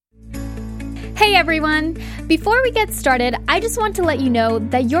Hey everyone! Before we get started, I just want to let you know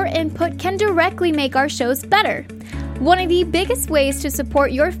that your input can directly make our shows better. One of the biggest ways to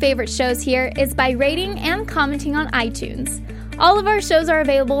support your favorite shows here is by rating and commenting on iTunes. All of our shows are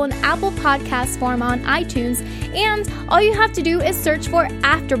available in Apple Podcast form on iTunes, and all you have to do is search for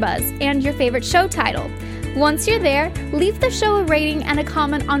AfterBuzz and your favorite show title. Once you're there, leave the show a rating and a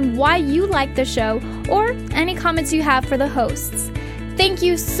comment on why you like the show or any comments you have for the hosts. Thank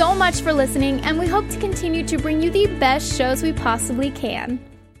you so much for listening, and we hope to continue to bring you the best shows we possibly can.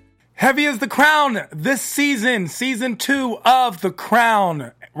 Heavy as the Crown this season, season 2 of The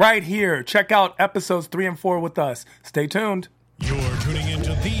Crown, right here. Check out episodes 3 and 4 with us. Stay tuned. You're tuning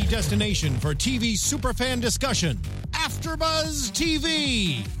into the destination for TV superfan discussion, AfterBuzz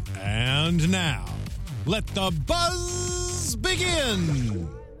TV. And now, let the buzz begin.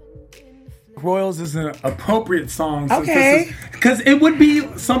 Royals is an appropriate song. Okay. Because it would be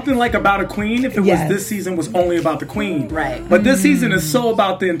something like About a Queen if it was this season was only about the Queen. Right. But this season is so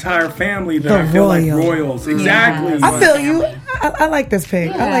about the entire family that I feel like Royals. Exactly. I feel you. I like this pick.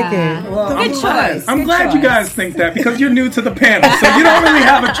 I like it. Well, Good choice. I'm glad you guys think that because you're new to the panel, so you don't really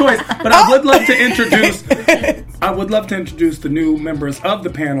have a choice. But I would love to introduce. I would love to introduce the new members of the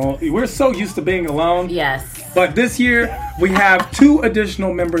panel. We're so used to being alone. Yes. But this year, we have 2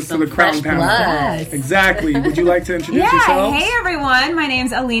 additional members to the Crown panel. Yes. Exactly. Would you like to introduce yourselves? Hey everyone, my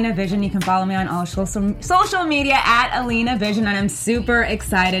name's Alina Vision. You can follow me on all social media at Alina Vision, and I'm super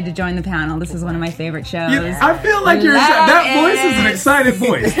excited to join the panel. This is one of my favorite shows. I feel like that voice is an excited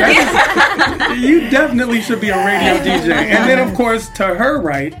voice. You definitely should be a radio DJ. And then, of course, to her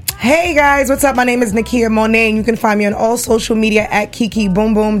right. Hey guys, what's up? My name is Nakia Monet, and you can find me on all social media at Kiki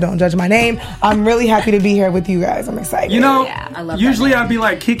Boom Boom. Don't judge my name. I'm really happy to be here with you guys. I'm excited. You know, I love usually I'd be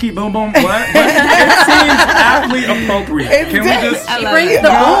like Kiki Boom Boom, what? But it seems aptly appropriate. Can we just bring the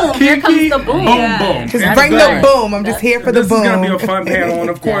boom? Kiki Here comes the boom. Boom. Just bring the boom. I'm just here for the boom. This is going to be a fun panel.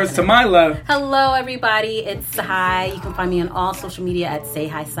 And of course, to my left. Hello, everybody. It's Sahai. You can find me on all social media at Say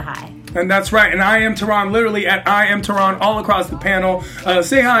Hi Sahai. And that's right. And I am Tehran, literally at I am Tehran, all across the panel.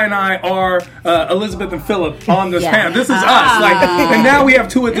 Say Hi and I are Elizabeth and Philip on this panel. This is us. And now we have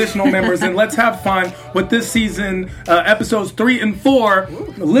 2 additional members. And let's have fun with this season, episodes 3 and 4,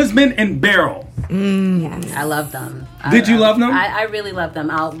 Lisbon and Beryl. Yes. I love them. Did you love them? I really love them.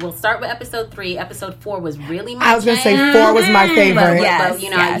 We'll start with episode 3. Episode 4 was really my I was going to say 4 was my favorite. But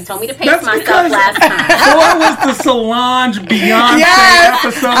you told me to pace myself last 4 time. was the Solange Beyonce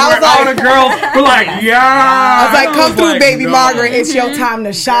episode where all the girls were like, I was like, come through, baby Margaret. It's your time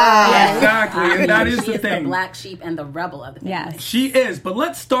to shine. Yeah, exactly. And that is she the thing. The black sheep and the rebel of the family. Yes. She is. But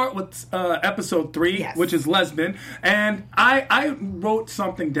let's start with episode 3, which is Lisbon. And I wrote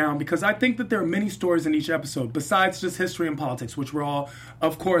something down because I think that there are many stories in each episode besides just history and politics, which we're all,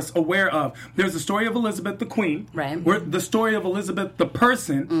 of course, aware of. There's the story of Elizabeth the Queen. Right. The story of Elizabeth the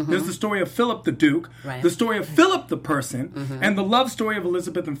person. Mm-hmm. There's the story of Philip the Duke. Right. The story of Philip the person. Mm-hmm. And the love story of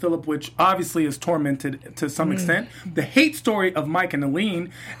Elizabeth and Philip, which obviously is tormented to some extent. The hate story of Mike and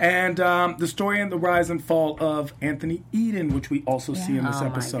Aline. And the story and the rise and fall of Anthony Eden, which we also see in this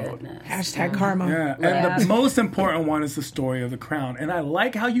episode. Hashtag karma. Yeah. And the most important one is the story of the Crown. And I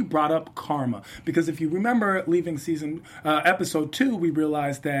like how you brought up karma. Because if you remember leaving episode 2, we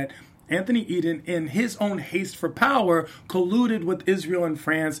realized that Anthony Eden, in his own haste for power, colluded with Israel and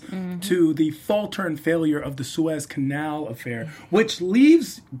France to the falter and failure of the Suez Canal affair, which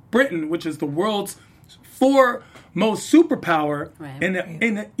leaves Britain, which is the world's 4th most superpower, in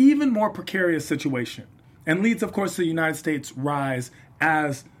an even more precarious situation. And leads, of course, to the United States' rise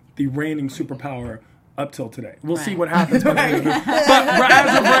as the reigning superpower up till today. We'll see what happens. But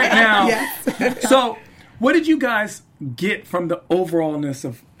as of right now, so what did you guys get from the overallness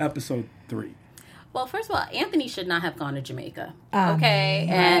of episode 3? Well, first of all, Anthony should not have gone to Jamaica. Okay?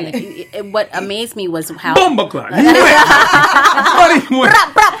 And what amazed me was how... Bumbleclad!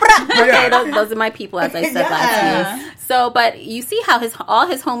 Okay, those are my people, as I said last week. So, but you see how all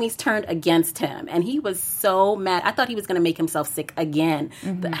his homies turned against him, and he was so mad. I thought he was going to make himself sick again.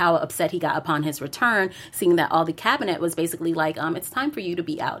 How upset he got upon his return, seeing that all the cabinet was basically like, "It's time for you to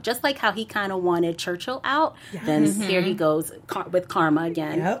be out." Just like how he kind of wanted Churchill out. Then here he goes with karma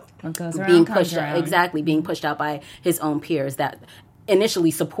again. Yep. What goes around being pushed comes around. Exactly, being pushed out by his own peers that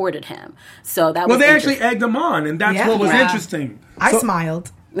initially supported him. So that well, was they actually egged him on, and that's what was interesting. I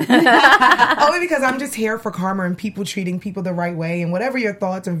smiled. Only because I'm just here for karma and people treating people the right way, and whatever your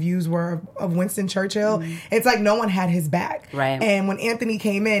thoughts and views were of Winston Churchill, it's like no one had his back. Right. And when Anthony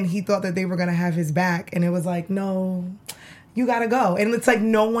came in, he thought that they were going to have his back, and it was like, no, you got to go. And it's like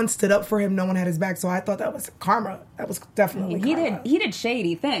no one stood up for him, no one had his back. So I thought that was karma. That was definitely he did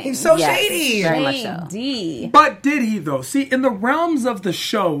shady things. He's so shady. Very much so. Shady. But did he, though? See, in the realms of the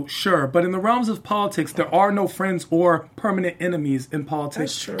show, sure. But in the realms of politics, there are no friends or permanent enemies in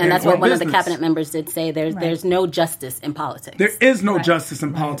politics. That's true. And that's what one of the business. cabinet members did say. There's no justice in politics. There is no justice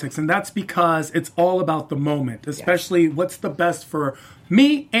in politics, and that's because it's all about the moment, especially what's the best for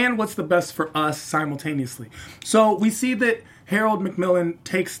me and what's the best for us simultaneously. So we see that Harold Macmillan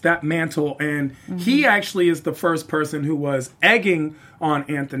takes that mantle, and he actually is the first person who was egging on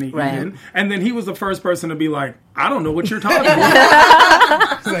Anthony Eden, and then he was the first person to be like, I don't know what you're talking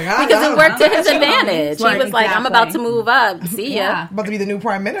about. Because it worked to his advantage. He was like, I'm about to move up. See ya. About to be the new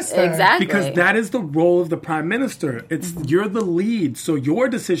prime minister. Exactly. Because that is the role of the prime minister. It's you're the lead, so your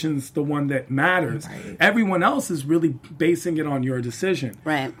decision's the one that matters. Right. Everyone else is really basing it on your decision.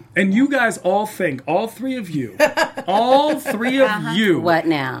 Right. And you guys all think, all three of you, What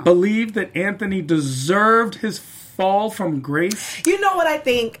now? believe that Anthony deserved his fall from grace? You know what I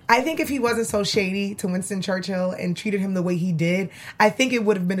think? I think if he wasn't so shady to Winston Churchill and treated him the way he did, I think it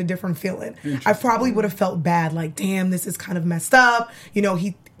would have been a different feeling. I probably would have felt bad, like, damn, this is kind of messed up. You know,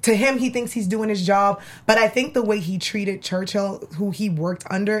 to him, he thinks he's doing his job. But I think the way he treated Churchill, who he worked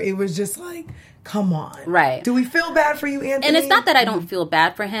under, it was just like, come on. Right. Do we feel bad for you, Anthony? And it's not that I don't feel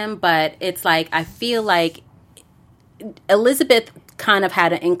bad for him, but it's like, I feel like Elizabeth kind of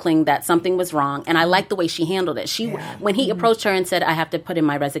had an inkling that something was wrong, and I liked the way she handled it. When he approached her and said, I have to put in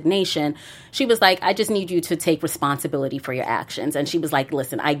my resignation, she was like, I just need you to take responsibility for your actions. And she was like,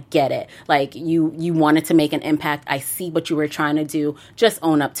 listen, I get it. Like, you wanted to make an impact. I see what you were trying to do. Just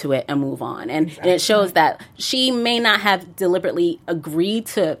own up to it and move on. And it shows that she may not have deliberately agreed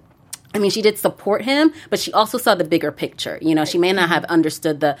to, I mean, she did support him, but she also saw the bigger picture. You know, she may not have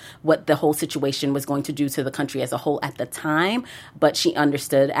understood what the whole situation was going to do to the country as a whole at the time, but she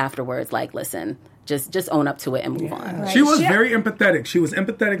understood afterwards, like, listen, just own up to it and move on. She was very empathetic. She was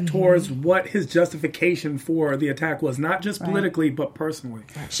empathetic towards what his justification for the attack was, not just politically, but personally.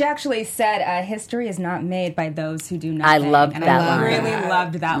 She actually said, history is not made by those who do nothing. I loved and that I line. really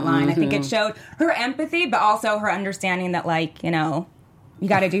loved that line. I think it showed her empathy, but also her understanding that, like, you know, you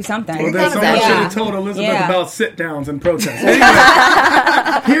got to do something. Well, then someone should have told Elizabeth about sit-downs and protests.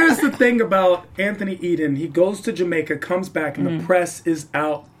 Anyway, here's the thing about Anthony Eden. He goes to Jamaica, comes back, and the press is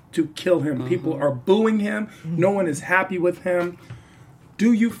out to kill him. People are booing him. No one is happy with him.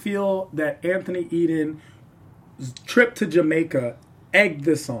 Do you feel that Anthony Eden's trip to Jamaica egged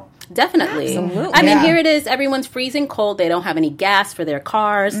this on? Definitely. Absolutely. I mean, here it is. Everyone's freezing cold. They don't have any gas for their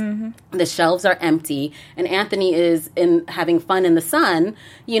cars. The shelves are empty. And Anthony is having fun in the sun,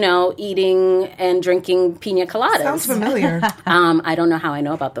 you know, eating and drinking pina coladas. Sounds familiar. I don't know how I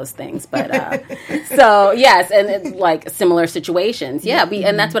know about those things, but so yes, and like similar situations. Yeah,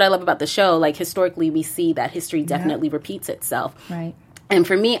 and that's what I love about the show. Like, historically, we see that history definitely repeats itself. Right. And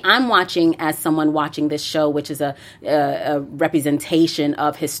for me, I'm watching as someone watching this show, which is a representation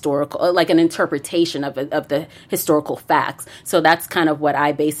of historical, like an interpretation of the historical facts. So that's kind of what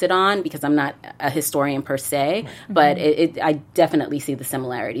I base it on, because I'm not a historian per se, but I definitely see the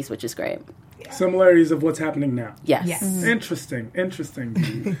similarities, which is great. Similarities of what's happening now. Yes. Interesting.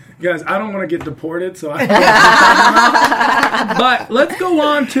 Guys, I don't want to get deported, so I but let's go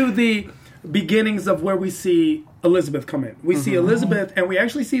on to the beginnings of where we see Elizabeth come in. We see Elizabeth, and we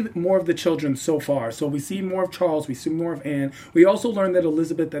actually see more of the children so far. So we see more of Charles, we see more of Anne. We also learn that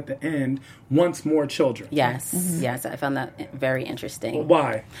Elizabeth at the end wants more children. Yes, yes, I found that very interesting.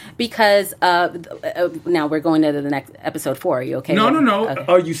 Why? Because now we're going to the next episode 4. Are you okay? No. Okay.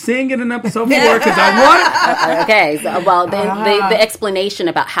 Are you saying it in episode 4? Because I want it. Okay, so, well, the explanation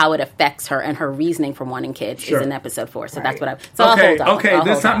about how it affects her and her reasoning for wanting kids is in episode 4. So that's what I. So I'll hold on. Okay,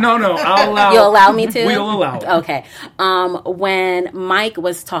 this time, no. I'll allow. You'll allow me to. We'll allow it. Okay. When Mike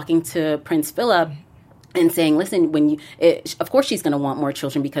was talking to Prince Philip and saying, listen, of course she's going to want more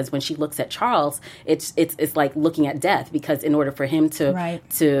children, because when she looks at Charles, it's like looking at death, because in order for him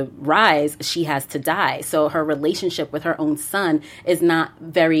to rise, she has to die. So her relationship with her own son is not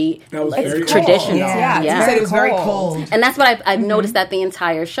very traditional. Yeah. You said it was very cold. And that's what I've noticed that the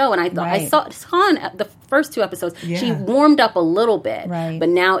entire show. And I thought I saw in the first 2 episodes, she warmed up a little bit, but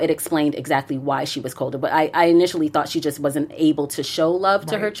now it explained exactly why she was colder. But I initially thought she just wasn't able to show love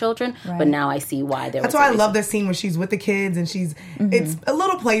to her children, but now I see why there was. I love this scene where she's with the kids and she's it's a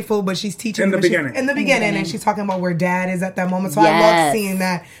little playful, but she's teaching in the beginning. And she's talking about where dad is at that moment. So I love seeing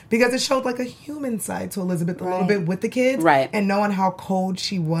that, because it showed like a human side to Elizabeth a little bit with the kids, and knowing how cold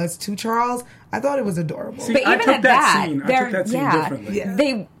she was to Charles. I thought it was adorable. See, I took that scene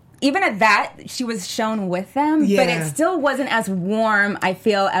differently. Even at that, she was shown with them, but it still wasn't as warm, I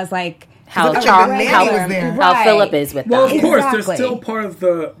feel, as like how Right. Philip is with Well, them. of course, they're Exactly. still part of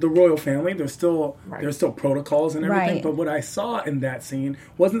the royal family. There's still protocols and everything. Right. But what I saw in that scene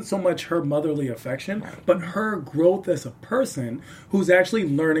wasn't so much her motherly affection, but her growth as a person who's actually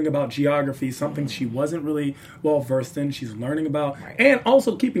learning about geography, something she wasn't really well versed in. She's learning about, and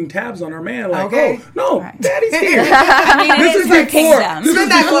also keeping tabs on her man. Like, Daddy's here. I mean, This is their before. kingdom. This is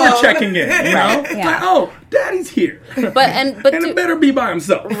before checking in. You know, Yeah. like, Daddy's here. But and it better be by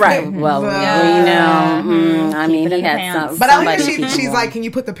himself. Right. Well, we know. I mean, Keep it he in the had pants. But I somebody like keep him she's warm. like, can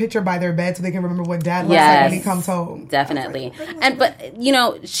you put the picture by their bed so they can remember what dad looks like when he comes home? Definitely. But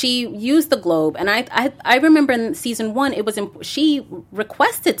she used the globe, and I remember in season 1 it was she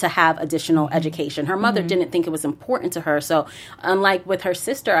requested to have additional education. Her mother didn't think it was important to her. So unlike with her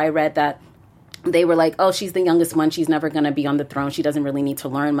sister, I read that they were like, she's the youngest one. She's never going to be on the throne. She doesn't really need to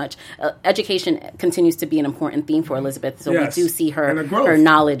learn much. Education continues to be an important theme for Elizabeth. So we do see her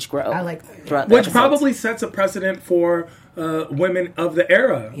knowledge grow. I like that. Which probably sets a precedent for women of the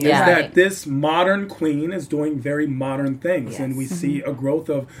era. Is that this modern queen is doing very modern things. And we see a growth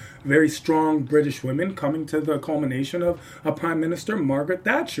of very strong British women coming to the culmination of a Prime Minister, Margaret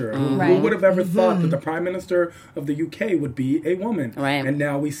Thatcher. Who would have ever thought that the Prime Minister of the UK would be a woman? Right. And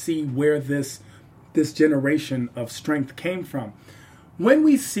now we see where this generation of strength came from. When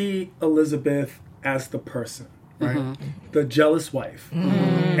we see Elizabeth as the person, right? The jealous wife.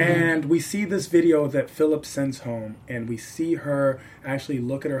 And we see this video that Philip sends home, and we see her actually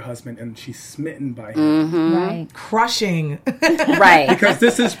look at her husband, and she's smitten by him. Right. Crushing. Right. Because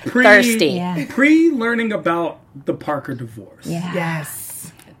this is Thirsty. pre-learning about the Parker divorce. Yeah. Yes.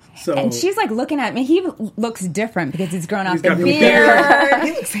 So, And she's like looking at me. He looks different because he's grown out He's the got the beard.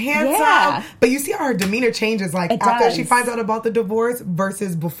 He looks handsome. Yeah. But you see how her demeanor changes, like, It after does. she finds out about the divorce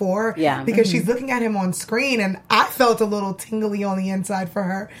versus before. Yeah. Because she's looking at him on screen, and I felt a little tingly on the inside for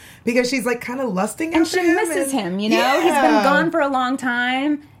her. Because she's, like, kind of lusting And after she him. misses him, He's been gone for a long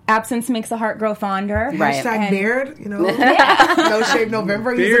time. Absence makes the heart grow fonder. Right. Hashtag And- beard, No Shave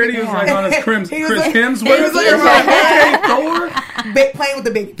November. Beard, he was like on his Chris He was like- Hemsworth. he was like, He was like, okay, Thor. playing with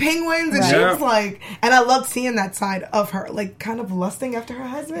the baby penguins, and she Right. was like, and I loved seeing that side of her, like, kind of lusting after her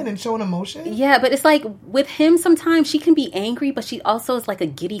husband and showing emotion. Yeah, but it's like with him sometimes she can be angry, but she also is like a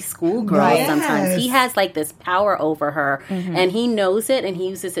giddy schoolgirl Right. sometimes. Yes. He has like this power over her and he knows it and he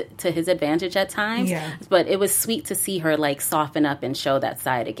uses it to his advantage at times. Yeah. But it was sweet to see her like soften up and show that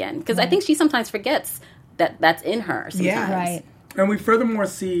side again. Because I think she sometimes forgets that that's in her sometimes. Yeah. Right. And we furthermore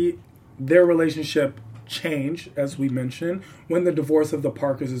see their relationship change, as we mentioned, when the divorce of the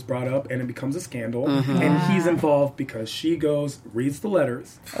Parkers is brought up and it becomes a scandal. And he's involved because she reads the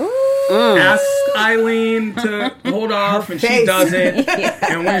letters, asks Eileen to hold off, and she face. doesn't.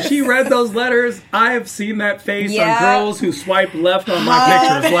 And when she read those letters, I have seen that face Yeah. on girls who swipe left on my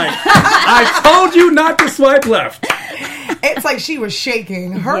pictures. Like, I told you not to swipe left. It's like she was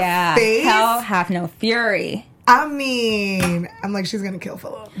shaking. Her face. Hell hath no fury. I mean, I'm like, she's gonna kill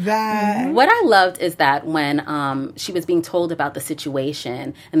Philip. That What I loved is that when she was being told about the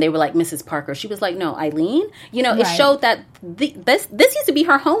situation and they were like, Mrs. Parker, she was like, no, Eileen. It Right. showed that this used to be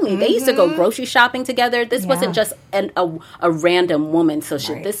her homie. They used to go grocery shopping together. This wasn't just a random woman. So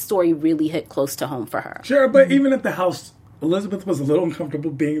this story really hit close to home for her. Sure, but even at the house, Elizabeth was a little uncomfortable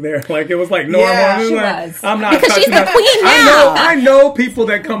being there. Like, it was like normal. Yeah, It was she like, was. I'm not Because she's touching the that. queen now. I know people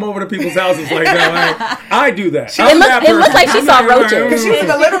that come over to people's houses like that. Like, I do that. It looked like she saw roaches. because she was in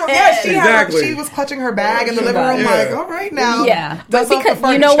the living room. Yeah, Exactly. she was clutching her bag in the living room. Yeah. Like, all right now. Yeah. But Dust off the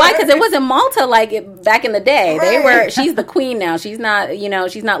because you know why? furniture. Because it wasn't Malta like it back in the day. Right. She's the queen now. She's not.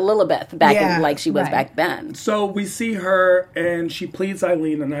 She's not Lilibeth back Yeah. in, like she was Right. back then. So we see her, and she pleads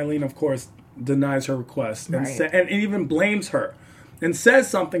Eileen, and Eileen, of course, denies her request and, Right. and even blames her and says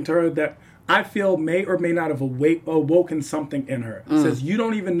something to her that I feel may or may not have awoken something in her. Says, you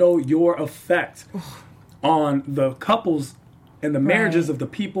don't even know your effect on the couples and the marriages of the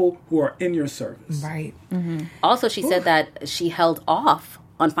people who are in your service. Right. Also, she said that she held off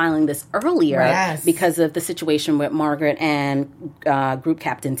on filing this earlier Yes. because of the situation with Margaret and Group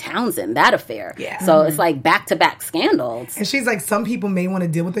Captain Townsend, that affair. Yeah. So it's like back-to-back scandals. And she's like, some people may want to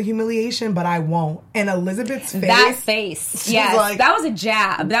deal with the humiliation, but I won't. And Elizabeth's face. That face. Yes. like- that was a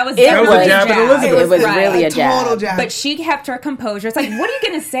jab. That was It definitely was a jab at Elizabeth. It was Right. really a jab. total jab. But she kept her composure. It's like, what are you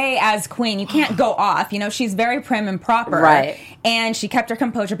going to say as queen? You can't go off. She's very prim and proper. Right. And she kept her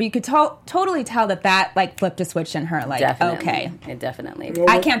composure. But you could totally tell that like flipped a switch in her. Like, Definitely. okay, It definitely.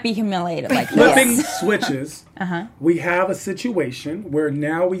 I can't be humiliated like Flipping this. switches, we have a situation where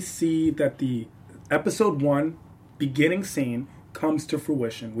now we see that the episode 1 beginning scene comes to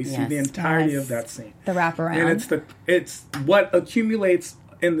fruition. We see Yes. the entirety Yes. of that scene. The wraparound. And it's what accumulates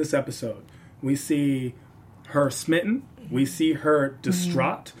in this episode. We see her smitten. We see her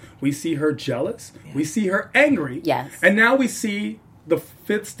distraught. We see her jealous. We see her angry. Yes. And now we see the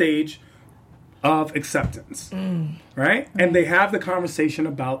 5th stage of acceptance. Right? And they have the conversation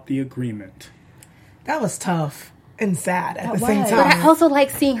about the agreement. That was tough and sad at the was. same time. But I also like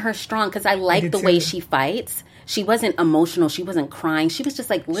seeing her strong because I like the way too. she fights. She wasn't emotional. She wasn't crying. She was just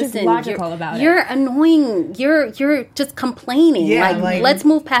like, listen, logical about it. You're annoying. You're just complaining. Yeah, like, let's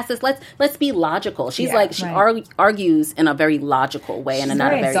move past this. Let's be logical. She's like, she argues in a very logical way. She's and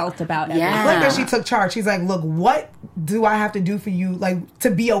not very a very adult about it. Yeah. I like that she took charge. She's like, look, what do I have to do for you, like, to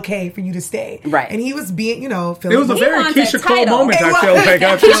be okay for you to stay? Right. And he was being, It was a very wants a Keisha Cole title. moment, It I was. feel like.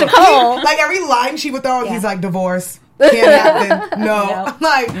 Keisha Cole. Like, every line she would throw, he's like, divorce. Can't happen. No. I'm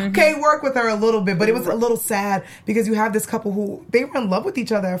like, okay, work with her a little bit. But it was a little sad because you have this couple who, they were in love with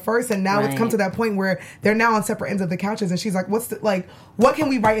each other at first, and now it's come to that point where they're now on separate ends of the couches, and she's like, what can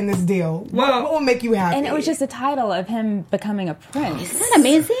we write in this deal? Well, what will make you happy? And it was just a title of him becoming a prince. Isn't that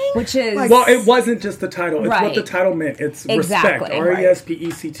amazing? Which is... Well, it wasn't just the title. It's what Right. the title meant. It's Exactly. respect.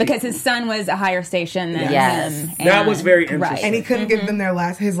 RESPECT. because his son was a higher station than Yes. him. That was very Right. interesting. and he couldn't give them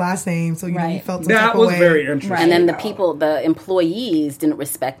his last name, so you know, he Right. felt some That type was of way. very interesting. And then the employees didn't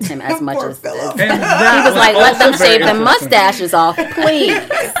respect him as much Poor as Philip. he And that was like, let also them very shave their interesting. mustaches off, please.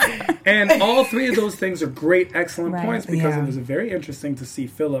 And all three of those things are great, excellent Right. points because Yeah. it was very interesting to see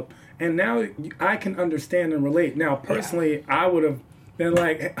Philip. And now I can understand and relate. Now, personally, I would have been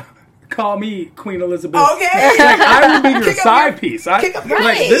like, call me Queen Elizabeth. Okay. Like, I would be your Kick up side your- piece. kick up your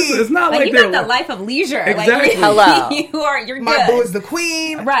Like, feet. this is not Like, like you they're got the life of leisure. Exactly. Like, you're My good. boo is the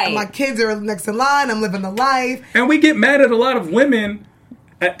queen. Right. My kids are next in line. I'm living the life. And we get mad at a lot of women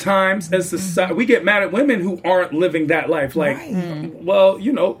at times as society. We get mad at women who aren't living that life. Like, well,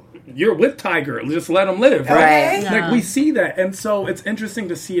 you're with Tiger. Just let him live, right? Right. Like, we see that. And so it's interesting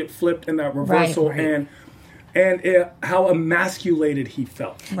to see it flipped in that reversal Right. and how emasculated he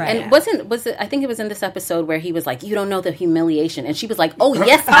felt. Right. And was it? I think it was in this episode where he was like, "You don't know the humiliation,tion," and she was like, "Oh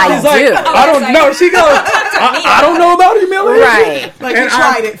yes, I He's like, do." I don't know. She goes, I don't know about humiliation. Right. Like, And you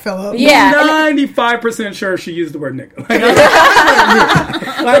tried it, Philip. Yeah. 95% sure she used the word nigga.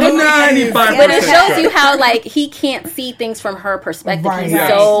 Like, 95%. But it shows you how like he can't see things from her perspective. Right. He's Yes.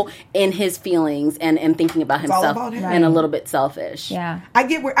 so in his feelings and thinking about all himself about him. and a little bit selfish. Yeah. I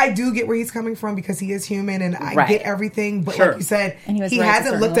do get where he's coming from because he is human and I Right. get everything. But Sure. like you said, And he was he raised a hasn't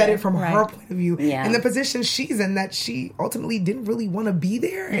certain looked at way. it from Right. her point of view. Yeah. And the position she's in that she ultimately didn't really want to be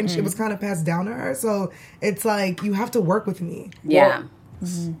there and it was kind of passed down to her. So it's like, you have to work with me. Yeah.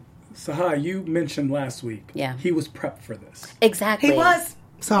 Sahai, you mentioned last week. Yeah. He was prepped for this. Exactly. He was.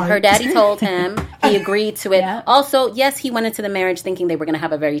 Sorry. Her daddy told him. He agreed to it. Yeah. Also, yes, he went into the marriage thinking they were going to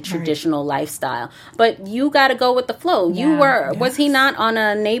have a very traditional lifestyle. But you got to go with the flow. You Yeah. was he not on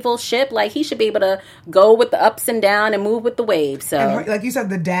a naval ship? Like, he should be able to go with the ups and downs and move with the waves. So, And like you said,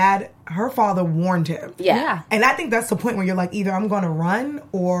 the dad, her father warned him. yeah. And I think that's the point where you're like, either I'm going to run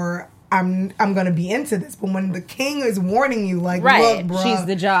or I'm going to be into this. But when the king is warning you, like, Right. look, bruh, She's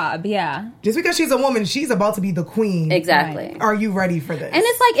the job. Yeah. just because she's a woman, she's about to be the queen. Exactly. Are you ready for this? And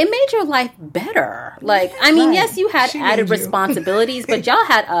it's like, it made your life better. Like, I mean, Right. yes, you had She added made you. responsibilities, but y'all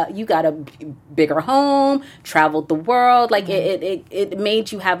had, you got a bigger home, traveled the world. Like, it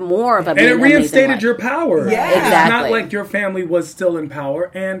made you have more of a And it amazing reinstated life. your power. Yeah. It's not Exactly. like your family was still in power.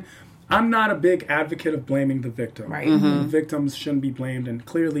 And I'm not a big advocate of blaming the victim. Right. The victims shouldn't be blamed, and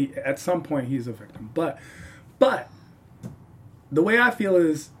clearly, at some point, he's a victim. But the way I feel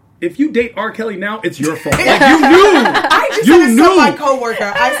is, if you date R. Kelly now, it's your fault. Like, you knew. I just You said this to knew. my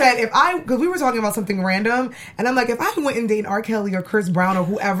coworker. I said, because we were talking about something random, and I'm like, if I went and dated R. Kelly or Chris Brown or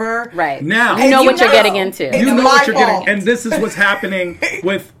whoever, Right. Now. You know And what you're getting into. It's You know my what you're fault. getting. And this is what's happening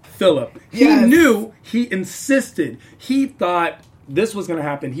with Philip. He Yes. knew, he insisted, he thought this was going to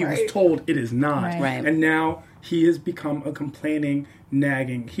happen. He Right. was told it is not. Right. And now he has become a complaining,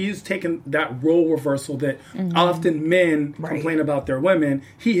 nagging. He's taken that role reversal that often men Right. complain about their women.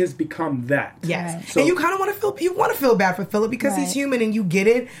 He has become that. Yes. Right. So- And you kind of want to feel bad for Philip because he's Right. human and you get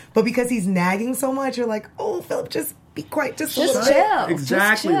it, but because he's nagging so much, you're like, oh, Philip, just be quiet, just a Just little bit. chill.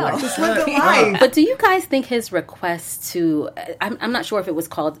 Exactly. Just Like, chill. Just live the shut up. life. But do you guys think his request to, I'm not sure if it was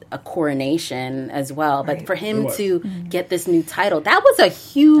called a coronation as well, but Right. for him It was. to get this new title, that was a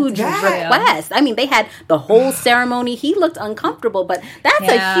huge That's big. request. I mean, they had the whole ceremony. He looked uncomfortable, but that's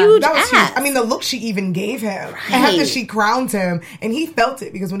Yeah. a huge That was huge. ask. I mean, the look she even gave him. And after Right. she crowned him, and he felt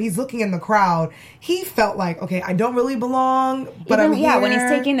it because when he's looking in the crowd, he felt like, okay, I don't really belong, but Even, I'm here. when he's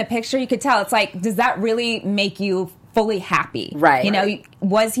taking the picture, you could tell. It's like, does that really make you fully happy. Right. You know,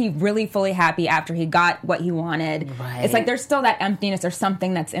 was he really fully happy after he got what he wanted? Right. It's like there's still that emptiness or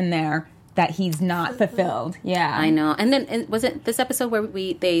something that's in there that he's not fulfilled. Yeah. I know. And then, was it this episode where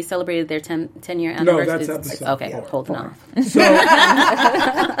they celebrated their 10-year anniversary? No, that's episode. Okay, holding off. So,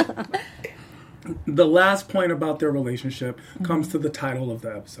 the last point about their relationship comes to the title of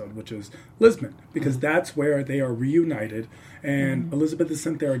the episode, which is Lisbon, because that's where they are reunited. And Elizabeth is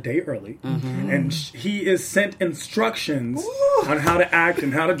sent there a day early, and he is sent instructions on how to act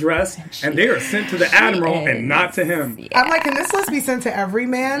and how to dress, and they are sent to the Admiral and not to him. I'm like, can this list be sent to every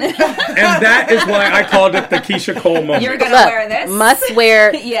man? And that is why I called it the Keisha Cole moment. You're going to wear this? Must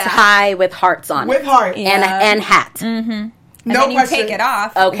wear tie with hearts on With it. heart. And hat. And No then you question. take it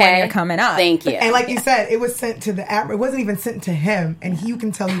off Okay. when you're coming up. Thank you. And like you said, it was sent to the Admiral. It wasn't even sent to him, and you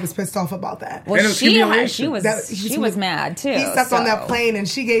can tell he was pissed off about that. Well, And it was she humiliation. was mad too. He stepped on that so. plane, and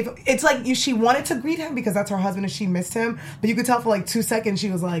she gave. It's like she wanted to greet him because that's her husband, and she missed him. But you could tell for like 2 seconds she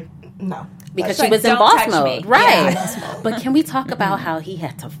was like, no. because Like, she was in don't boss touch mode. me. Right. Yeah. But can we talk about how he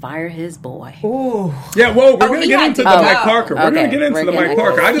had to fire his boy? Ooh. Yeah, whoa, we're going to he get had into to the go. Mike Parker. We're Okay, going to get into we're the Mike getting-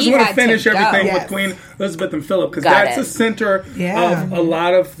 Parker. I just He want to had to finish go. everything Yes. with Queen Elizabeth and Philip, because Got that's it. the center Yeah. of a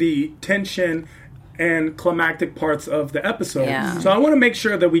lot of the tension and climactic parts of the episode. Yeah. So I want to make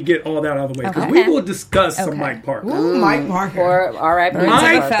sure that we get all that out of the way, because Okay. we will discuss some Okay. Mike Parker. Ooh, Mike Parker. Or R.I.P.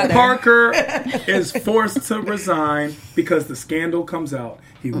 Mike feather. Parker is forced to resign because the scandal comes out.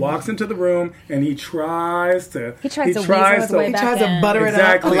 He walks into the room and he tries to weasel his way He back tries to in. butter it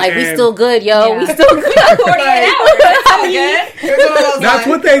Exactly. I'm like, we And still good, yo. Yeah. We still good. 48 hours. That's so good. that's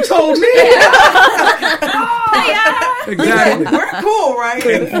what they told me. Exactly. We're cool, right?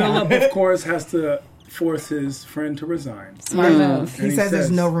 And Philip, of course, has to force his friend to resign. Smart move. He says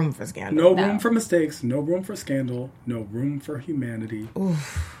there's no room for scandal. No room for mistakes, no room for scandal, no room for humanity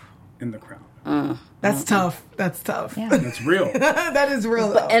in the Crown. That's tough. That's tough. Yeah. That's real. That is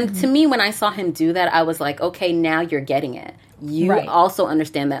real, though. And to me, when I saw him do that, I was like, okay, now you're getting it. You Right. also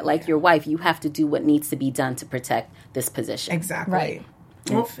understand that, like your wife, you have to do what needs to be done to protect this position. Exactly. Right.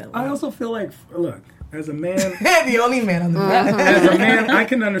 Well, I also feel like, look, as a man, The only man on the as a man, I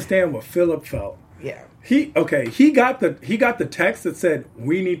can understand what Philip felt. Yeah. He got the text that said,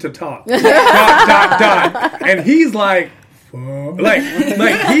 "We need to talk." ... And he's like, he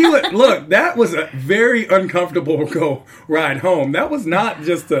would look. That was a very uncomfortable ride home. That was not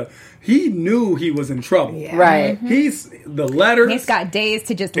just he knew he was in trouble. Yeah. Right. He's the letter. He's got days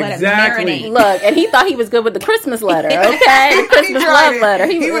to just let Exactly. it marinate. Look, and he thought he was good with the Christmas letter, okay? The Christmas tried love it. letter.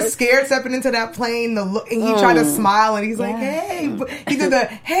 He was scared stepping into that plane. The look, and he tried to smile, and he's like, "Hey," he did the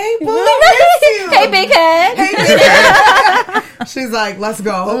 "Hey, boo, miss you." Hey, big head. Hey, big head. She's like, "Let's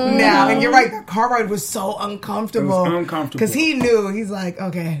go now." And you're right. The car ride was so uncomfortable. It was uncomfortable. because he knew. He's like,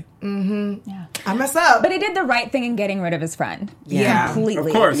 "Okay, Yeah. I messed up." But he did the right thing in getting rid of his friend. Yeah. Completely.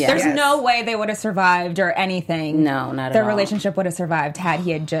 Of course. Yeah. There's Yes. no way they would have survived or anything. No, not at Their all. relationship would have survived had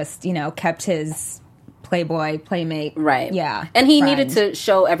he had just, kept his playboy, playmate. Right. Yeah. And he friend. needed to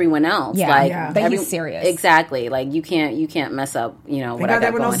show everyone else. Yeah, like, yeah. That he's serious. Exactly. Like you can't mess up, what Thank I God got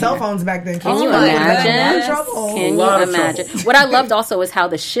there were no going cell here. phones back then. Can you my imagine? goodness. Can lot you of imagine? trouble. What I loved also is how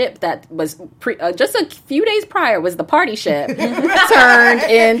the ship that was just a few days prior was the party ship turned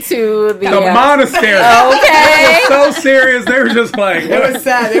into the monastery. Okay. It was so serious. They were just like, It was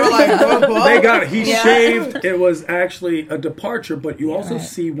sad. They were like, "What?" they got it. He shaved. It was actually a departure, but you also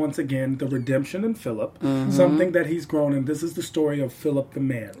see once again the redemption in Philip, something that he's grown in. This is the story of Philip the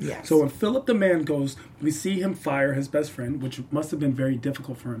man. Yes. So when Philip the man goes, we see him fire his best friend, which must have been very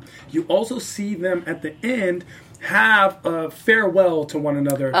difficult for him. You also see them at the end have a farewell to one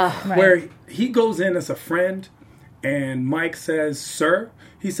another, where he goes in as a friend, and Mike says, "Sir."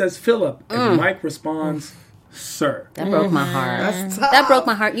 He says, "Philip," and Mike responds, "Sir." That broke my heart. That's tough. That broke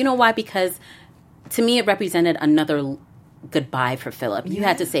my heart. You know why? Because to me, it represented another goodbye for Philip. You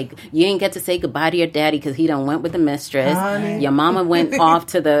had to say, you ain't get to say goodbye to your daddy because he done went with the mistress. Honey. Your mama went off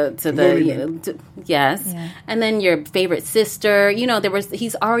to the yes, Yeah. and then your favorite sister.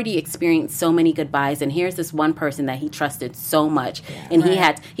 He's already experienced so many goodbyes, and here's this one person that he trusted so much, and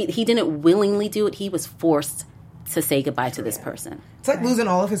he didn't willingly do it. He was forced to say goodbye to this person. It's like losing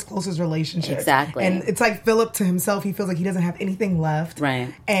all of his closest relationships. Exactly. And it's like Philip to himself, he feels like he doesn't have anything left.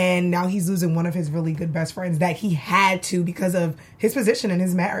 Right. And now he's losing one of his really good best friends that he had to because of his position in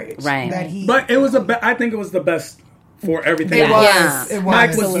his marriage. Right. That he But it was I think it was the best for everything. It was. Yeah. It was.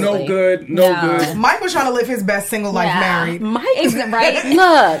 Mike was no good. Mike was trying to live his best single life married. Mike, right?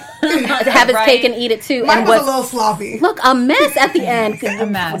 look, have his cake and eat it too. Mike and was a little sloppy. Look, a mess at the end. A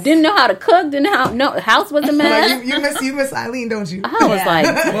mess. Didn't know how to cook. The house was a mess. Like, you miss Eileen, don't you? I was like,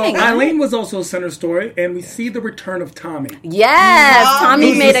 Well, Eileen was also center story, and we see the return of Tommy. yes, Tommy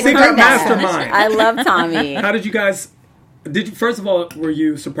Who's made the a secret comeback. mastermind. I love Tommy. How did you guys? First of all, were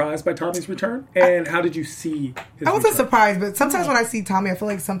you surprised by Tommy's return? And how did you see his I wasn't return? surprised, but sometimes when I see Tommy, I feel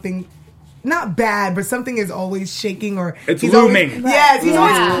like something, not bad, but something is always shaking or It's he's looming. Always, yes, he's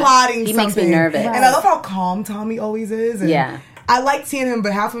always plotting He something. makes me nervous. And I love how calm Tommy always is. And Yeah. I like seeing him,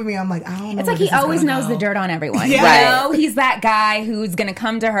 but half of me, I'm like, I don't know. It's like he always knows the dirt on everyone. Yeah. You know? He's that guy who's going to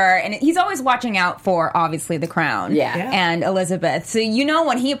come to her, and he's always watching out for, obviously, the crown Yeah. and Elizabeth. So you know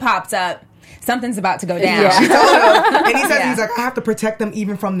when he pops up, something's about to go down. Yeah. And he says, he's like, I have to protect them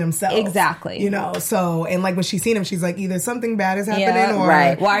even from themselves. Exactly. You know, so, and like when she's seen him, she's like, either something bad is happening or.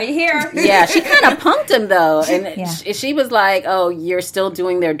 right. Why are you here? Yeah, she kind of punked him though, and Yeah. she was like, "Oh, you're still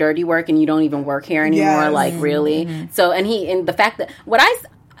doing their dirty work, and you don't even work here anymore." Yes. Like, really? So, and the fact that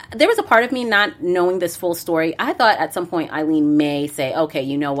there was a part of me not knowing this full story. I thought at some point Eileen may say, "Okay,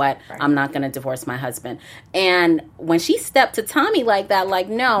 you know what? I'm not going to divorce my husband." And when she stepped to Tommy like that, like,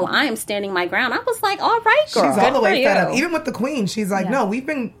 "No, I am standing my ground," I was like, "All right, girl." She's all the way for fed you. up. Even with the queen, she's like, no, we've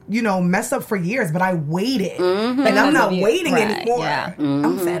been, messed up for years, but I waited. And I'm not waiting Right, anymore. yeah.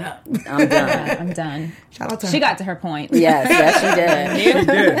 I'm fed up. I'm done. I'm done. Shout out to her. She got to her point. Yes,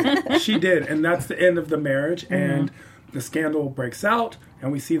 she did. She did, and that's the end of the marriage. And the scandal breaks out,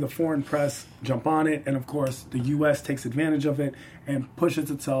 and we see the foreign press jump on it, and of course, the U.S. takes advantage of it and pushes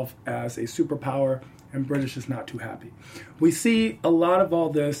itself as a superpower. And British is not too happy. We see a lot of all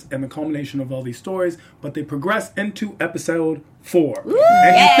this and the culmination of all these stories, but they progress into episode 4. And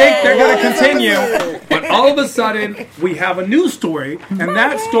you think they're going to continue, but all of a sudden, we have a new story, and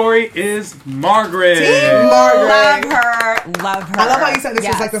that story is Margaret. Love her. Love her. I love how you said this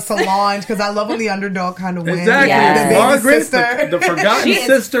Yes. was like the Solange, because I love when the underdog kind of wins. Exactly. Yes. The baby Margaret, sister. the forgotten She is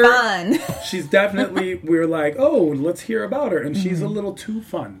sister. fun. She's definitely, we're like, oh, let's hear about her. And she's a little too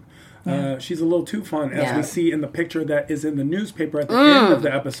fun. She's a little too fun, as we see in the picture that is in the newspaper at the end of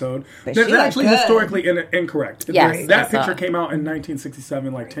the episode. That's she actually looked good. historically incorrect. Yes, that I picture saw. came out in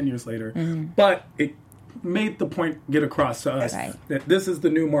 1967, like 10 years later. But it made the point get across to us Right. that this is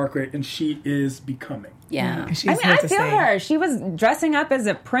the new Margaret, and she is becoming. Yeah. She's I mean, here I to feel stay. her. She was dressing up as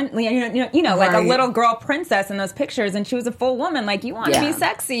a like a Right. little girl princess in those pictures, and she was a full woman. Like, you want to Yeah. be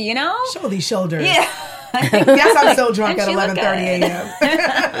sexy, you know? Show these shoulders. Yeah. Yes, I'm still drunk And at she looked 11:30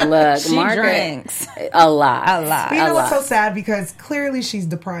 a.m. Look, She Margaret, drinks. a lot. But you know what's so sad? Because clearly she's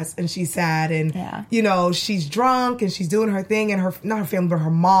depressed and she's sad and, she's drunk and she's doing her thing and not her family, but her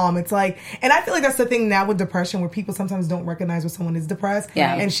mom. It's like, and I feel like that's the thing now with depression where people sometimes don't recognize when someone is depressed.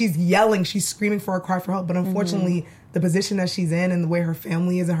 Yeah. And she's yelling, she's screaming for a cry for help. But unfortunately, the position that she's in and the way her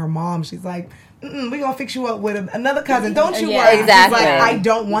family is and her mom, she's like, we're going to fix you up with another cousin. Don't you worry. Exactly. She's like, I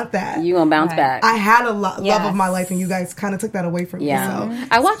don't want that. You gonna bounce back. I had a love Yes. of my life and you guys kind of took that away from me. So.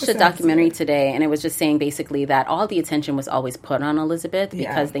 I watched a sad to documentary today, and it was just saying basically that all the attention was always put on Elizabeth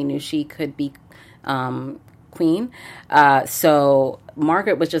because they knew she could be queen. So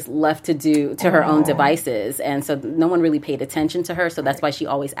Margaret was just left to her own devices, and so no one really paid attention to her. So that's why she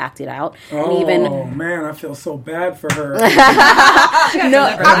always acted out. Oh, And even man, I feel so bad for her. no, I'm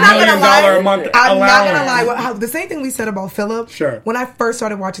not $1 million gonna lie. a month I'm not gonna allowance. lie. The same thing we said about Philip. Sure. When I first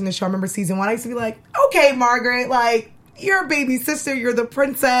started watching the show, I remember season 1. I used to be like, "Okay, Margaret, like you're a baby sister. You're the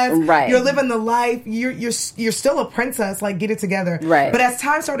princess. Right. You're living the life. You're still a princess. Like get it together." Right. But as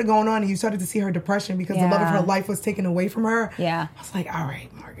time started going on, and you started to see her depression because the love of her life was taken away from her. Yeah. I was like, "All right,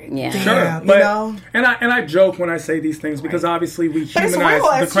 Margaret. Yeah. Damn, Sure, you but know." and I joke when I say these things because obviously we But it's humanize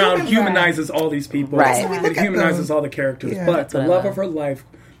real, the it's crown human, humanizes all these people. Right. That's how we It look at humanizes them. all the characters, Yeah. but That's the what I love love. of her life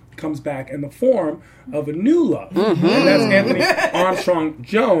comes back in the form of a new love, and that's Anthony Armstrong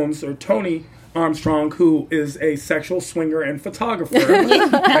Jones or Tony Armstrong, who is a sexual swinger and photographer, and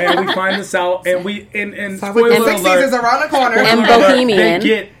we find this out, and spoiler And 60s alert, is around the corner. And spoiler alert,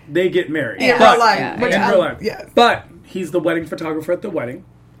 Bohemian. they get married in But- real life. yeah, Which in I- real life. Yes. But he's the wedding photographer at the wedding,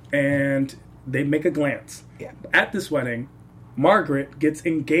 and they make a glance. Yeah. At this wedding, Margaret gets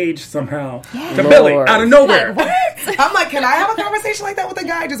engaged somehow to Lord. Billy out of nowhere. I'm like, can I have a conversation like that with a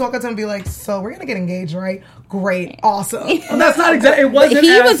guy? Just walk up to him and be like, "So we're gonna get engaged, right? Great, awesome." Well, that's not exactly. It wasn't.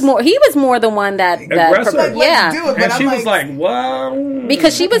 he as was more the one that aggressive. Like, let's do it. But And I'm she like, was like, "Wow,"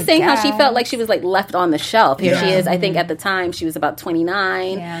 because she was saying how she felt like she was like left on the shelf. Here she Yeah. is. I think at the time she was about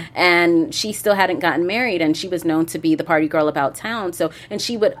 29, Yeah. and she still hadn't gotten married, and she was known to be the party girl about town. So, and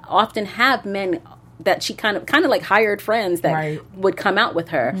she would often have men that she kind of like hired friends that would come out with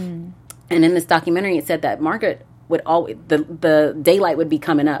her. And in this documentary, it said that Margaret would always the daylight would be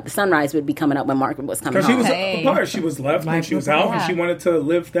coming up, the sunrise would be coming up when Margaret was coming home. Because she was apart. She was left when she was out, and she wanted to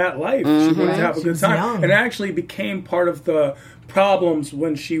live that life. She wanted to have a good time, and it actually became part of the problems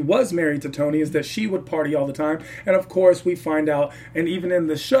when she was married to Tony, is that she would party all the time. And of course we find out, and even in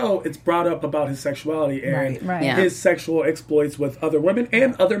the show it's brought up about his sexuality and his sexual exploits with other women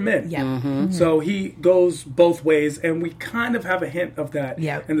and other men. So he goes both ways, and we kind of have a hint of that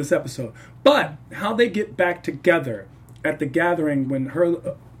in this episode. But how they get back together at the gathering, when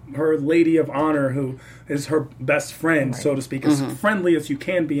her lady of honor, who is her best friend, so to speak, as friendly as you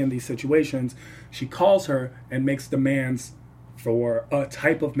can be in these situations, she calls her and makes demands for a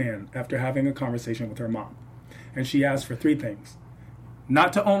type of man after having a conversation with her mom. And she asks for 3 things: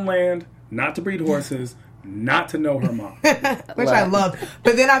 not to own land, not to breed horses, not to know her mom. Which I loved.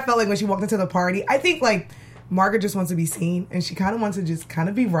 But then I felt like when she walked into the party, I think like Margaret just wants to be seen, and she kind of wants to just kind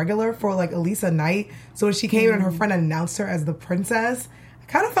of be regular for like at least a night. So when she came in and her friend announced her as the princess, I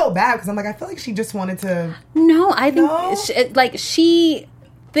kind of felt bad because I'm like, I feel like she just wanted to... No, I think she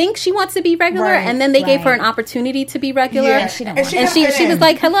thinks she wants to be regular, and then they gave her an opportunity to be regular, and she was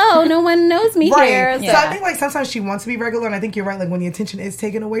like, hello, no one knows me here. So I think like sometimes she wants to be regular, and I think you're right, like when the attention is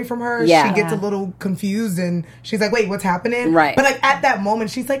taken away from her, she gets a little confused, and she's like, wait, what's happening? But like at that moment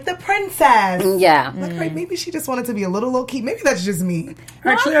she's like, the princess. Like, right, maybe she just wanted to be a little low key. Maybe that's just me.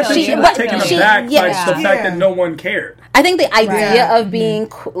 Actually, I think she was taken aback by the fact that no one cared. I think the idea of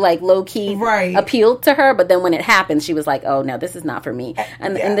being like low key appealed to her, but then when it happened, she was like, "Oh no, this is not for me."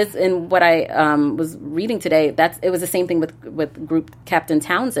 And what I was reading today, it was the same thing with Group Captain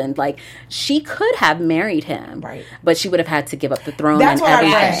Townsend. Like, she could have married him, but she would have had to give up the throne. That's and what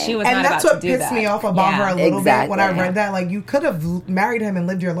everything. I read, and that's what pissed me off about her a little bit when I read that. Like, you could have married him and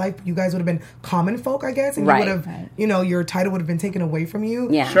lived your life. You guys would have been common folk, I guess, and you would have, your title would have been taken away from you.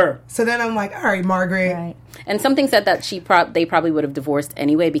 Yeah, sure. So then I'm like, all right, Margaret. And something said that they probably would have divorced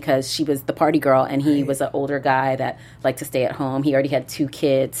anyway because she was the party girl and he was an older guy that liked to stay at home. He already had 2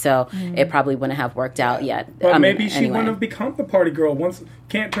 kids, so it probably wouldn't have worked out yet. But maybe she wouldn't have become the party girl. Once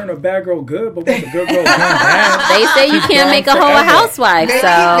can't turn a bad girl good, but once a good girl turns bad, they say you can't make a hoe a housewife. So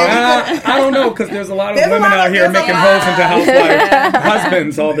I don't know, because there's a lot of women out here making hoes into housewife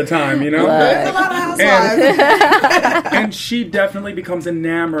husbands all the time. You know, there's a lot of housewives, and she definitely becomes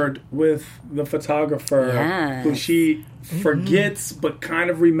enamored with the photographer. Who she forgets but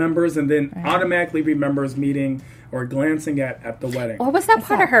kind of remembers, and then automatically remembers meeting or glancing at the wedding. Or was that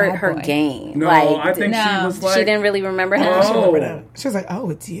part of her game? No, I think she was like... She didn't really remember him. She was like,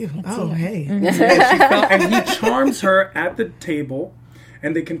 oh, it's you. Hey. And he charms her at the table,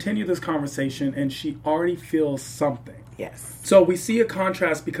 and they continue this conversation, and she already feels something. Yes. So we see a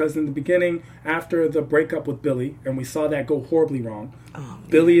contrast, because in the beginning, after the breakup with Billy, and we saw that go horribly wrong,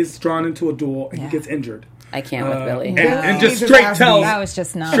 Billy is drawn into a duel, and he gets injured. I can't with Billy. And just straight tells... That was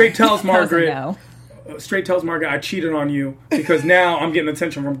just not... Straight tells Margaret... Straight tells Margaret, I cheated on you because now I'm getting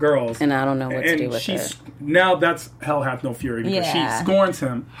attention from girls. And I don't know what to do with her. Now that's hell hath no fury, because she scorns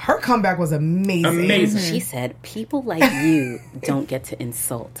him. Her comeback was amazing. She said, people like you don't get to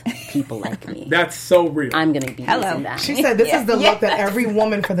insult people like me. That's so real. I'm going to be using that. She said, this is the look that every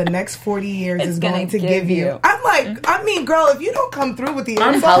woman for the next 40 years is going to give you. I'm like, I mean, girl, if you don't come through with the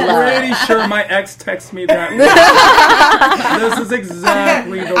insult. I'm pretty sure my ex texted me that. This is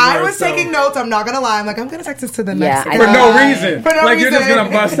exactly the word. I was taking notes. I'm not going to lie. I'm like, I'm going to text this to the next for no reason. You're just going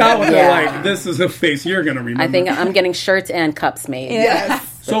to bust out with it like, this is a face you're going to remember. I think I'm getting shirts and cups made. Yes.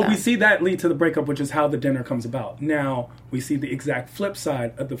 So we see that lead to the breakup, which is how the dinner comes about. Now, we see the exact flip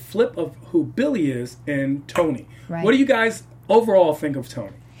side of the flip of who Billy is and Tony. Right. What do you guys overall think of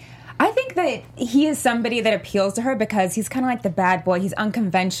Tony? I think that he is somebody that appeals to her because he's kind of like the bad boy. He's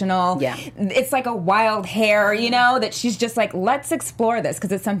unconventional. Yeah. It's like a wild hair, that she's just like, let's explore this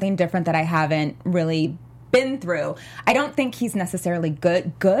because it's something different that I haven't really been through. I don't think he's necessarily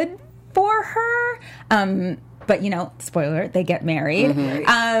good for her. But, spoiler, they get married.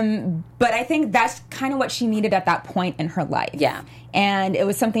 But I think that's kind of what she needed at that point in her life. Yeah. And it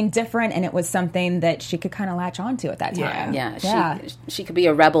was something different, and it was something that she could kind of latch onto at that time. Yeah. She could be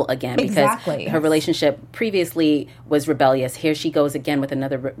a rebel again because her relationship previously was rebellious. Here she goes again with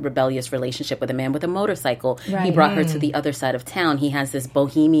another rebellious relationship with a man with a motorcycle. Right. He brought her to the other side of town. He has this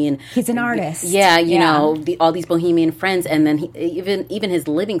bohemian... He's an artist. All these bohemian friends, and then even his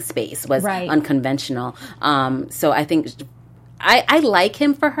living space was unconventional. So I think I like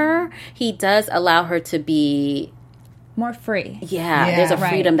him for her. He does allow her to be more free. Yeah, there's a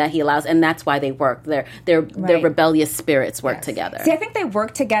freedom that he allows, and that's why they work. Their rebellious spirits work together. See, I think they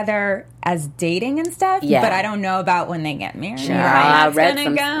work together as dating and stuff, but I don't know about when they get married. Sure. I read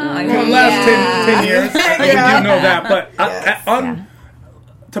some. For the last 10 years, we do know that. But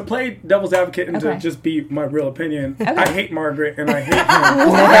to play devil's advocate and to just be my real opinion, I hate Margaret and I hate him.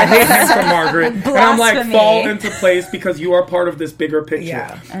 I hate him for Margaret. And I'm like, fall into place because you are part of this bigger picture.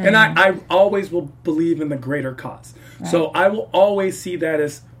 Yeah. And I always will believe in the greater cause. Right. So I will always see that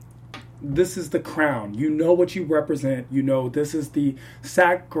as, this is the crown. You know what you represent. You know this is the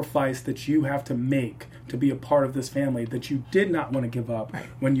sacrifice that you have to make to be a part of this family that you did not want to give up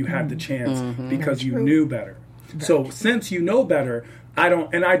when you had the chance because you knew better. So since you know better,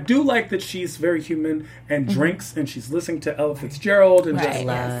 I do like that she's very human and drinks and she's listening to Ella Fitzgerald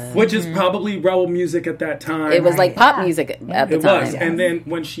and which is probably rebel music at that time. It was like pop music at the time. It was. And then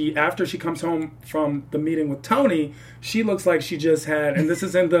when after she comes home from the meeting with Tony, she looks like she just had, and this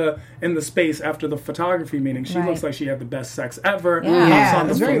is in the space after the photography meeting, she looks like she had the best sex ever. Hops on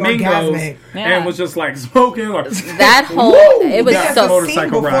the flamingos and was just like smoking. Or, that whole, it was so scene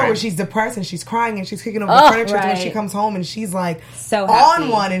before where she's depressed and she's crying and she's kicking over the furniture when she comes home and she's like so happy. On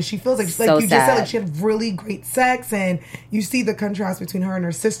one and she feels like you just said, like she had really great sex, and you see the contrast between her and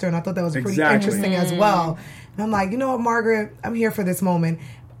her sister, and I thought that was pretty interesting as well. And I'm like, you know what, Margaret, I'm here for this moment.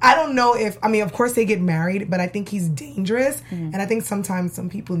 I don't know if, I mean, of course they get married, but I think he's dangerous, and I think sometimes some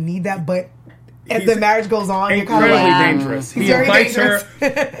people need that, but as the marriage goes on, you're kind of like, dangerous. He invites her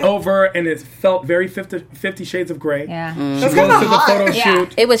over, and it felt very 50 Shades of Grey. Yeah. She goes to the photo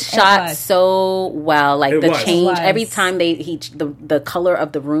shoot. It was shot so well. Like the change, every time the color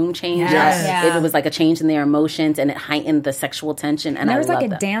of the room changed. It was like a change in their emotions, and it heightened the sexual tension. And there was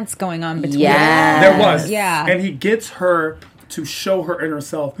like a dance going on between them. There was. Yeah. And he gets her to show her inner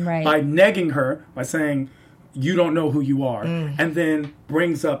self by negging her, by saying, you don't know who you are, and then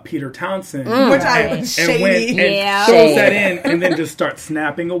brings up Peter Townsend, which I was shady, and shows that in, and then just starts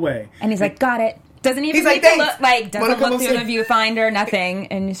snapping away. And he's like, got it. Doesn't even doesn't look through the viewfinder, nothing,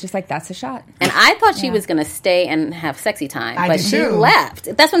 and it's just like, that's a shot. And I thought she was gonna stay and have sexy time, but she left.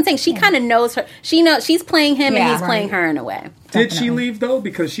 That's what I'm saying. She kind of knows her. She knows she's playing him, and he's playing her in a way. Did she leave though?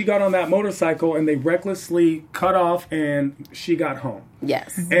 Because she got on that motorcycle and they recklessly cut off, and she got home.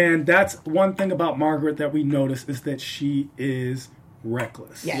 Yes, and that's one thing about Margaret that we notice is that she is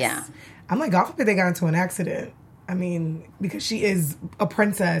reckless. Yes. Yeah, I'm like, God forbid they got into an accident. I mean, because she is a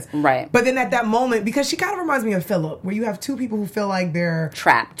princess. Right. But then at that moment, because she kind of reminds me of Philip, where you have two people who feel like they're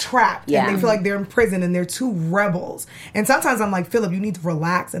trapped. Yeah. And they feel like they're in prison and they're two rebels. And sometimes I'm like, Philip, you need to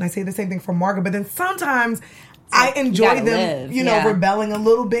relax. And I say the same thing for Margaret. But then sometimes I enjoy them, rebelling a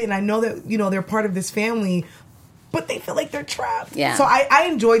little bit. And I know that, they're part of this family, but they feel like they're trapped. Yeah. So I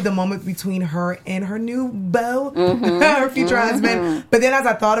enjoyed the moment between her and her new beau, her future husband. But then as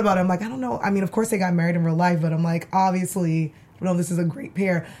I thought about it, I'm like, I don't know. I mean, of course they got married in real life, but I'm like, obviously, this is a great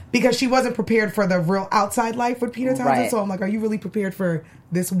pair. Because she wasn't prepared for the real outside life with Peter Townsend. Right. So I'm like, are you really prepared for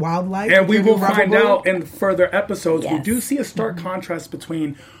this wild life? And we will find out in further episodes. Yes. We do see a stark contrast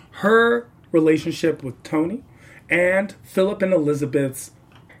between her relationship with Tony and Philip and Elizabeth's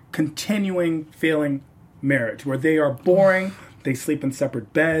continuing failing marriage, where they are boring, they sleep in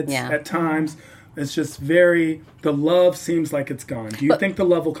separate beds at times. It's just the love seems like it's gone. Do you think the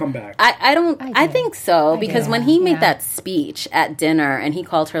love will come back? I think so, because when he made that speech at dinner and he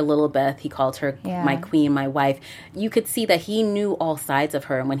called her Little Beth, he called her my queen, my wife, you could see that he knew all sides of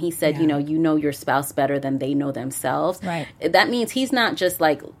her. And when he said, you know your spouse better than they know themselves, that means he's not just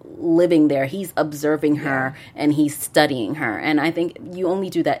like living there. He's observing her and he's studying her. And I think you only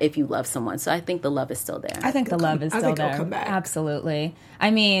do that if you love someone. So I think the love is still there. I think the love is still there. It'll come back. Absolutely.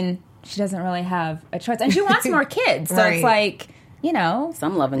 I mean, she doesn't really have a choice. And she wants more kids. So it's like,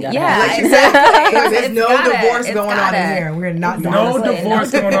 some love and gotta happen. Exactly. There's no divorce going on in here. We're not divorce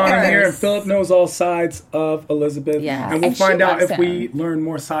going on in here. And Philip knows all sides of Elizabeth. Yeah. And we'll find out if we learn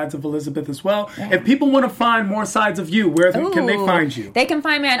more sides of Elizabeth as well. Yeah. If people want to find more sides of you, where can they find you? They can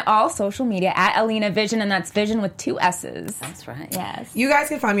find me on all social media at Alina Vision, and that's Vision with 2 S's. That's right. Yes. You guys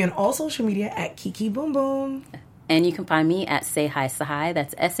can find me on all social media at Kiki Boom Boom. And you can find me at Say Hi Sahai.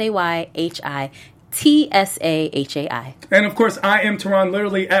 That's SayHiTSAHAI. And of course, I am Tehran,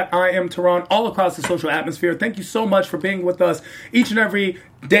 literally at I am Tehran, all across the social atmosphere. Thank you so much for being with us each and every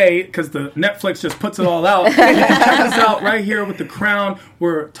day, because the Netflix just puts it all out. You can check us out right here with The Crown.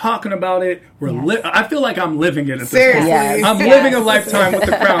 We're talking about it. I feel like I'm living it at this point. Yes. I'm living a lifetime with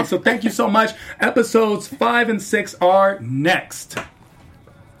The Crown. So thank you so much. Episodes 5 and 6 are next.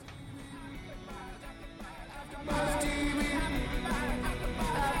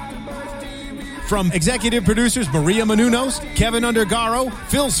 From executive producers Maria Menounos, Kevin Undergaro,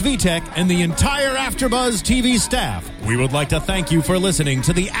 Phil Svitek, and the entire AfterBuzz TV staff, we would like to thank you for listening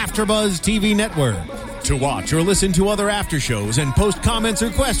to the AfterBuzz TV network. To watch or listen to other after shows and post comments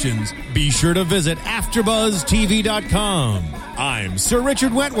or questions, be sure to visit AfterBuzzTV.com. I'm Sir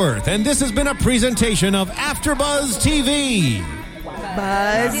Richard Wentworth, and this has been a presentation of AfterBuzz TV.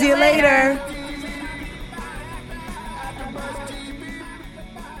 Buzz you later.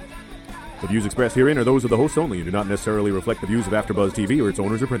 The views expressed herein are those of the hosts only and do not necessarily reflect the views of AfterBuzz TV or its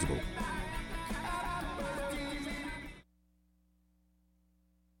owners or principals.